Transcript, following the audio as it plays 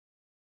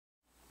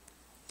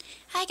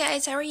Hi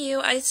guys, how are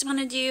you? I just want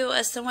to do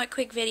a somewhat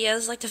quick video.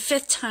 This is like the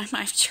 5th time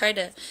I've tried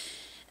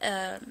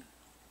to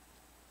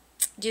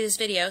do this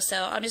video,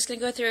 so I'm just going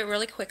to go through it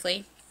really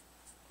quickly.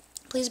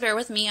 Please bear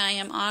with me. I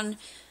am on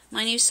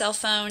my new cell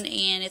phone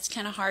and it's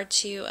kind of hard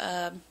to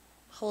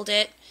hold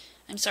it.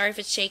 I'm sorry if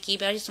it's shaky,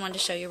 but I just wanted to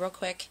show you real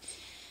quick.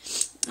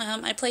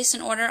 I placed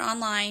an order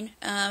online.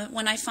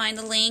 When I find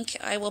the link,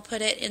 I will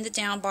put it in the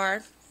down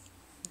bar.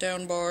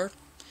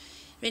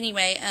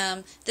 Anyway,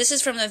 this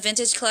is from the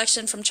vintage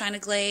collection from China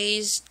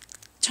Glaze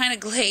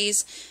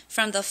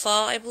from the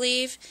fall, I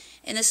believe,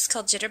 and this is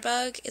called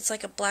Jitterbug. It's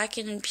like a black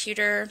and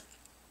pewter,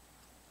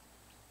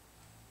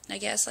 I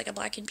guess, like a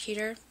black and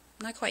pewter,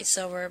 not quite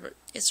silver, but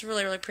it's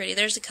really, really pretty.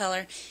 There's the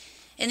color,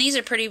 and these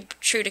are pretty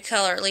true to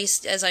color, at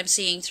least as I'm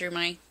seeing through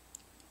my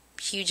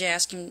huge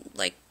ass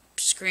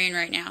screen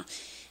right now.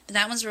 But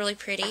that one's really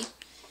pretty.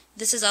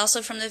 This is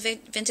also from the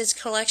vintage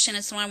collection.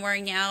 It's the one I'm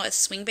wearing now. It's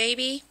Swing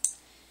Baby.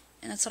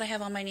 And that's what I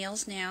have on my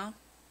nails now.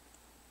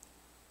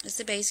 It's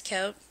the base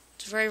coat.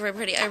 It's very, very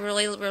pretty. I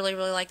really, really,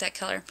 really like that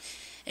color.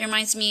 It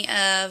reminds me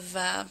of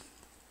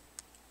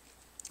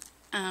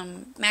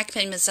MAC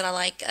pigments that I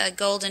like.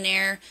 Golden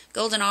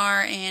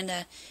R,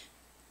 and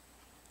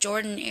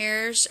Jordan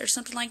Airs or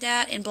something like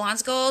that. And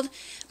Blonde's Gold.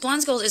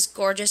 Blonde's Gold is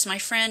gorgeous. My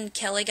friend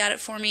Kelly got it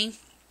for me.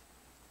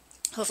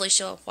 Hopefully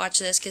she'll watch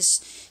this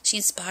because she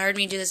inspired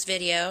me to do this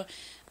video.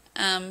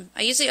 I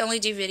usually only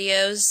do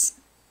videos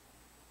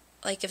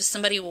like if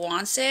somebody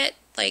wants it.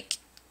 Like,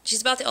 she's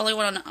about the only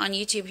one on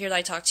YouTube here that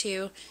I talk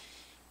to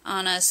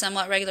on a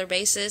somewhat regular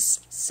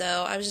basis.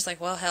 So I was just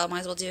like, well, hell, might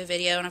as well do a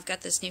video, and I've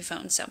got this new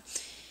phone. So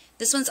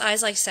this one's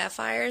Eyes Like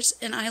Sapphires,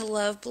 and I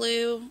love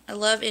blue. I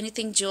love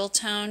anything jewel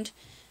toned.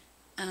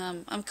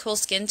 I'm cool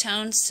skin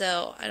tone,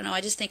 so I don't know, I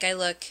just think I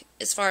look,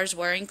 as far as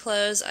wearing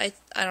clothes, I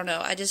don't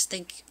know, I just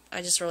think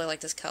I just really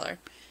like this color.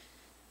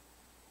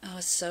 Oh,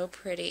 it's so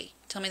pretty.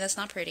 Tell me that's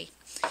not pretty.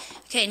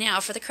 Okay, now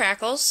for the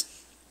crackles.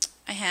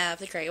 I have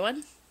the gray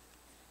one,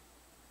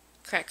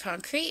 Crack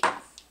Concrete,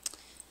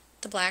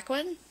 the black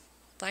one,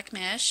 Black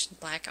Mesh,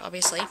 black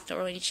obviously, don't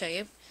really need to show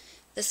you.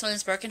 This one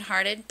is Broken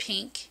Hearted,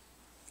 pink,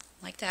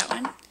 like that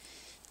one.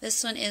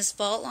 This one is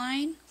Vault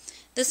Line.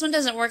 This one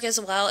doesn't work as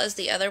well as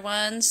the other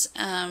ones.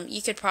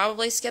 You could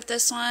probably skip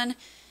this one,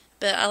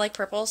 but I like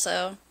purple,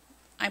 so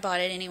I bought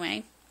it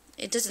anyway.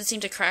 It doesn't seem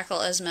to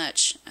crackle as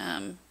much.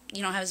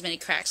 You don't have as many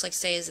cracks, like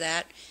say as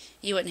that.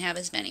 You wouldn't have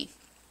as many.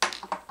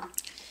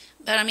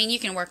 But, I mean, you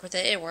can work with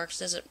it. It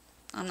works.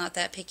 I'm not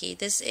that picky.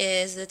 This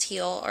is the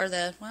teal, or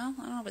the, well,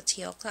 I don't know what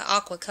teal,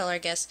 aqua color, I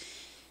guess.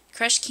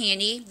 Crushed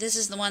Candy. This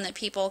is the one that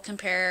people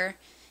compare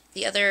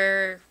the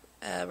other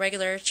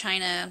regular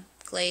China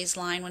glaze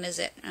line. What is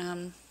it?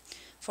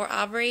 For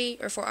Audrey,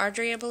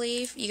 I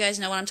believe. You guys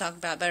know what I'm talking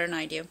about better than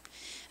I do.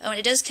 Oh, and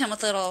it does come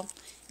with little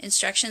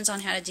instructions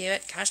on how to do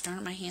it. Gosh darn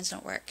it, my hands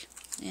don't work.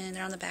 And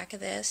they're on the back of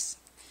this.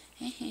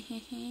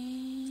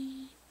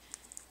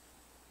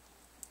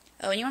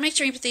 Oh, and you want to make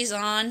sure you put these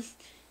on.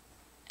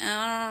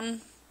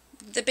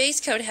 The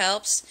base coat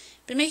helps,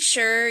 but make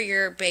sure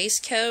your base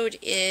coat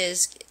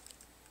is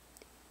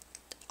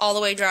all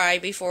the way dry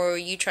before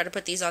you try to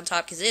put these on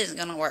top, because it isn't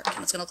going to work,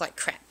 and it's going to look like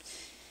crap.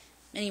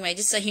 Anyway,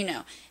 just so you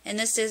know. And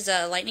this is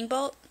a lightning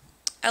bolt.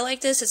 I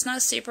like this. It's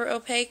not super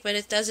opaque, but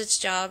it does its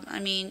job. I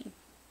mean,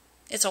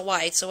 it's a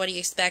white, so what do you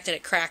expect? That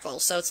it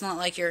crackles, so it's not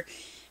like your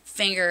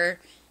finger,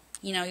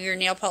 you know, your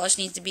nail polish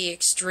needs to be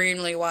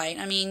extremely white.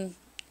 I mean,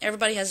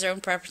 everybody has their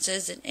own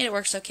preferences, and it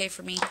works okay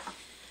for me.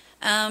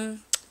 And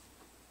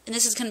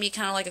this is going to be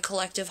kind of like a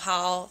collective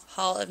haul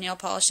of nail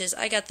polishes.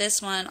 I got this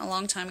one a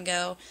long time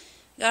ago.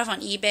 I got it off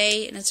on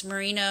eBay, and it's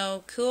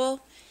Merino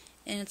Cool,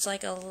 and it's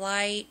like a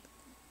light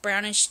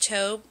brownish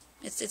taupe.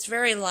 It's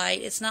very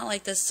light. It's not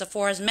like the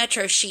Sephora's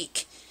Metro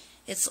Chic.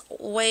 It's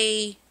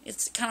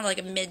kind of like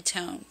a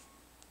mid-tone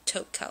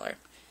taupe color.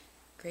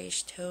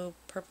 Grayish taupe,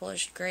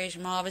 purplish, grayish,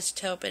 mauvish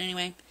taupe, but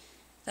anyway,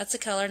 that's the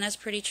color, and that's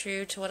pretty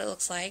true to what it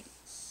looks like.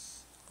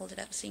 Hold it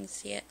up so you can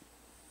see it.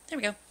 There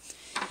we go.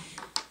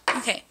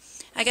 Okay,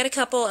 I got a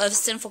couple of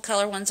Sinful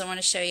Color ones I want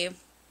to show you.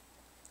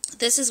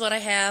 This is what I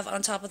have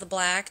on top of the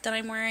black that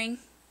I'm wearing.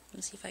 Let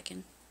me see if I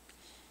can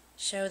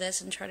show this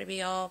and try to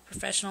be all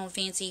professional and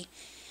fancy.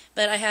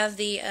 But I have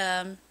the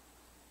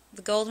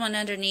gold one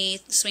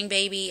underneath, Swing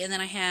Baby, and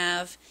then I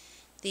have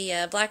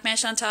the black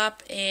mesh on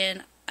top,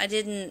 and I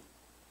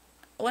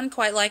wasn't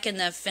quite liking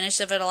the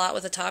finish of it a lot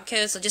with the top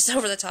coat, so just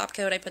over the top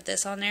coat I put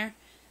this on there.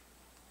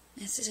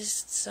 It's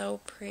just so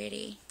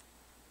pretty.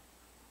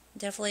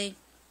 Definitely,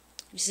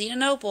 if you see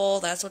an opal,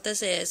 that's what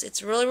this is.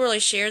 It's really, really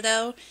sheer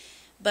though,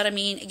 but I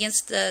mean,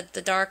 against the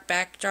dark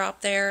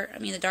backdrop there, I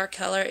mean the dark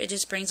color, it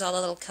just brings all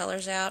the little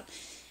colors out.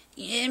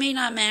 It may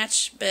not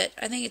match, but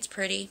I think it's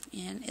pretty,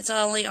 and it's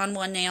only on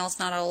one nail. It's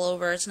not all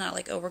over. It's not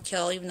like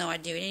overkill, even though I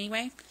do it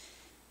anyway.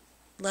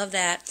 Love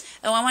that.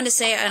 Oh, I wanted to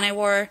say, and I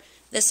wore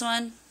this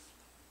one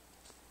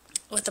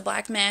with the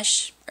black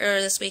mesh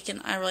earlier this week,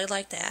 and I really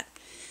like that.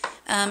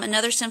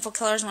 Another Sinful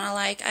Colors one I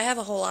like. I have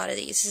a whole lot of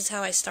these. This is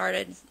how I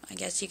started, I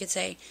guess you could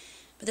say.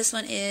 But this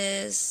one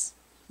is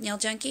Nail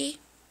Junkie.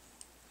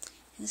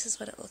 And this is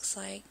what it looks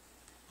like.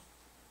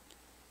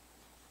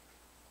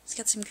 It's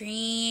got some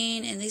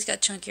green, and these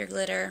got chunkier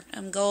glitter.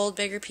 Gold,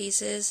 bigger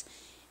pieces.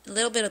 A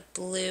little bit of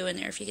blue in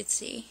there if you could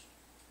see.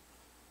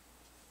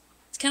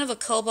 It's kind of a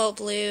cobalt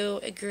blue,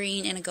 a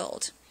green, and a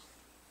gold.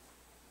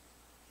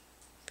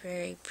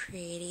 Very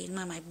pretty.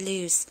 My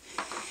blues.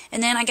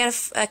 And then I got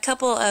a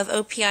couple of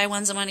OPI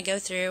ones I'm going to go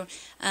through.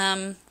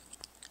 In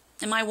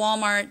my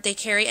Walmart, they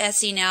carry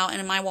Essie now, and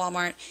in my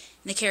Walmart,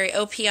 they carry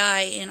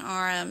OPI in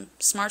our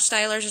Smart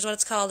Stylers is what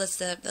it's called. That's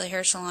the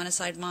hair salon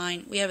inside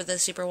mine. We have it at the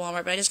Super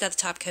Walmart, but I just got the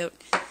top coat.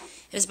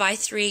 It was buy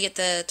 3, get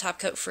the top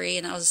coat free,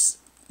 and that was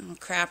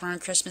crap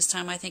around Christmas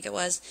time, I think it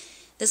was.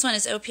 This one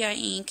is OPI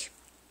ink.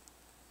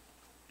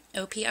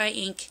 OPI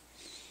ink.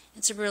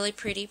 It's a really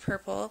pretty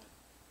purple.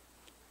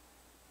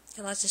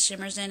 Got lots of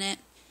shimmers in it.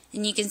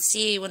 And you can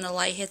see when the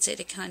light hits it,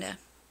 it kind of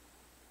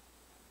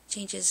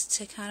changes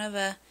to kind of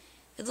a...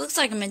 It looks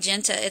like a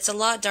magenta. It's a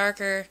lot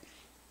darker.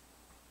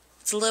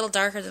 It's a little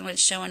darker than what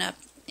it's showing up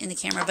in the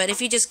camera. But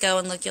if you just go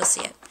and look, you'll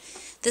see it.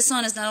 This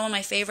one is not one of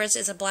my favorites.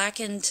 It's a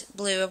blackened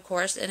blue, of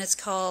course, and it's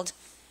called,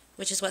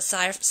 which is what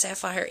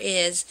Sapphire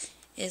is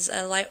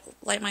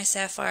Light My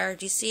Sapphire.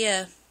 Do you see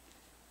a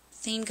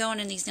theme going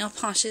in these nail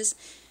polishes?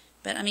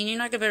 But, I mean, you're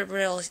not going to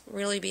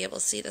really be able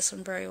to see this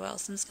one very well,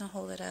 so I'm just going to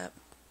hold it up.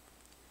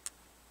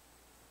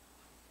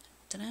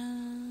 Ta-da!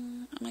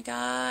 Oh my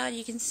god,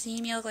 you can see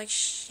me. I look like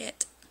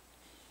shit.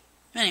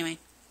 Anyway,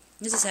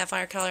 this is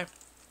Sapphire color.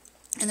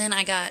 And then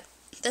I got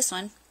this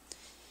one,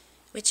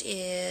 which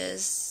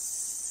is...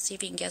 See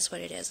if you can guess what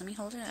it is. Let me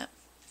hold it up.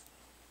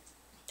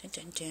 Dun,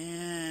 dun,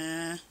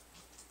 dun.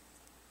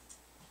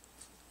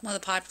 One of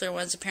the popular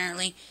ones,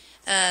 apparently.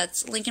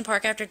 It's Linkin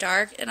Park After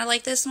Dark, and I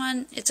like this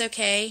one. It's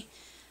okay.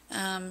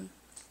 The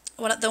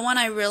one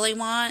I really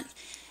want,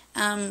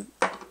 kind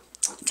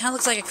of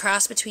looks like a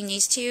cross between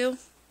these two,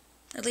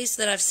 at least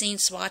that I've seen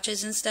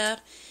swatches and stuff.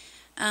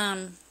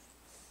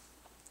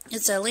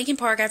 It's a Linkin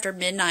Park After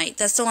Midnight.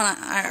 That's the one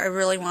I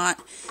really want.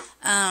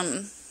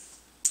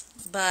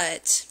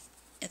 But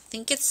I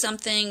think it's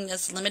something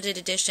that's limited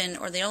edition,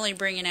 or they only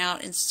bring it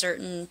out in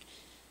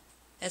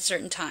at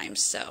certain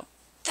times. So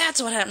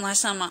that's what happened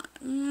last time.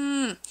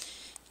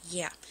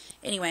 Yeah.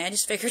 Anyway, I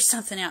just figured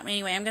something out.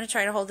 Anyway, I'm going to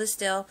try to hold this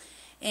still.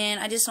 And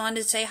I just wanted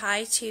to say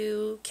hi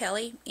to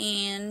Kelly.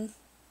 And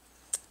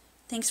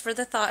thanks for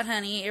the thought,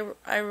 honey. It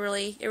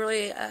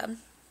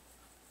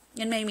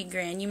made me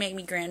grin. You make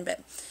me grin.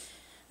 But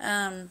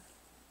that's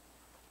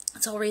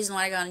the whole reason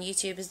why I got on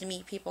YouTube, is to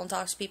meet people and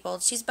talk to people.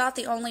 She's about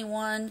the only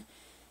one,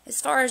 as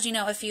far as, you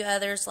know, a few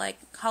others, like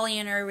Holly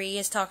and Uri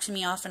has talked to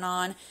me off and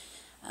on.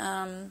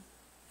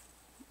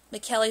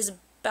 But Kelly's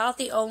about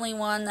the only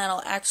one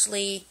that'll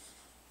actually,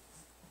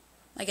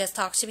 I guess,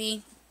 talk to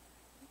me,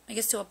 I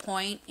guess, to a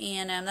point.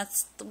 And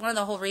that's one of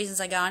the whole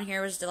reasons I got on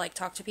here, was to, like,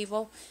 talk to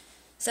people.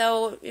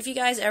 So if you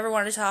guys ever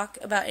want to talk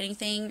about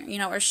anything, you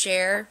know, or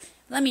share,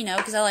 let me know,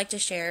 because I like to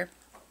share.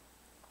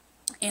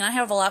 And I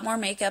have a lot more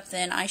makeup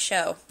than I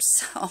show,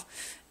 so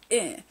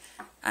it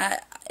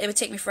would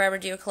take me forever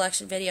to do a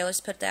collection video,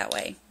 let's put it that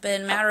way. But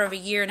in a matter of a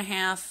year and a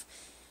half,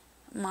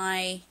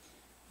 my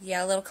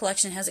little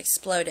collection has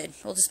exploded.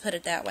 We'll just put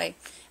it that way.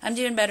 I'm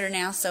doing better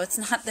now, so it's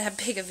not that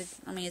big of a...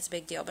 I mean, it's a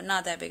big deal, but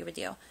not that big of a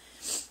deal.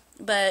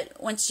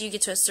 But once you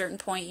get to a certain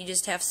point, you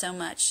just have so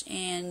much,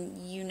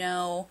 and you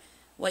know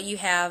what you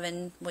have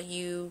and what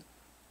you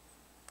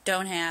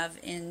don't have,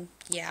 and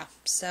yeah,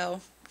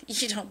 so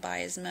you don't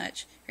buy as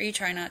much, or you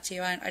try not to.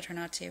 I try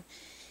not to.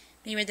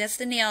 Anyway, that's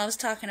the nail I was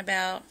talking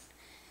about.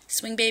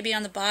 Swing Baby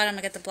on the bottom.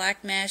 I got the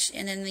black mesh,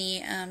 and then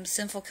the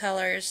Sinful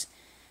Colors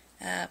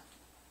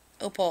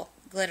opal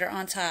glitter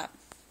on top.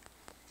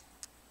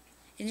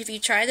 And if you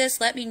try this,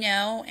 let me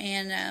know.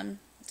 And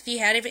if you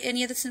had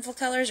any of the Sinful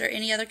Colors or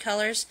any other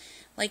colors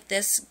like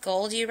this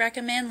gold you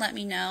recommend, let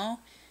me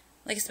know.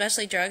 Like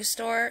especially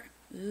drugstore.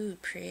 Ooh,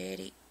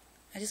 pretty.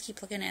 I just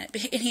keep looking at it.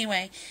 But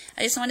anyway,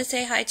 I just want to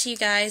say hi to you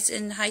guys,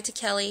 and hi to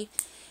Kelly.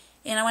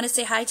 And I want to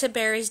say hi to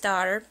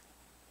BarrysDaughter.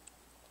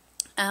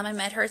 I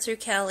met her through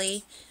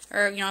Kelly,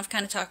 or, you know, I've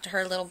kind of talked to her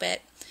a little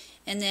bit.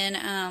 And then,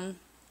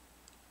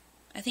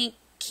 I think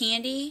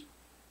kandi88,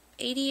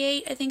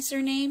 I think is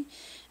her name.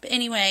 But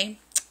anyway,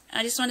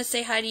 I just want to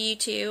say hi to you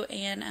too,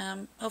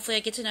 and hopefully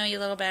I get to know you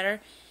a little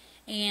better.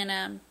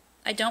 And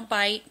I don't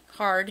bite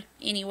hard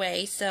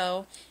anyway,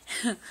 so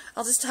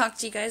I'll just talk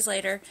to you guys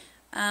later.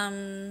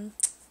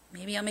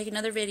 Maybe I'll make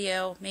another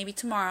video, maybe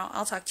tomorrow.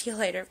 I'll talk to you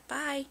later.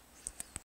 Bye!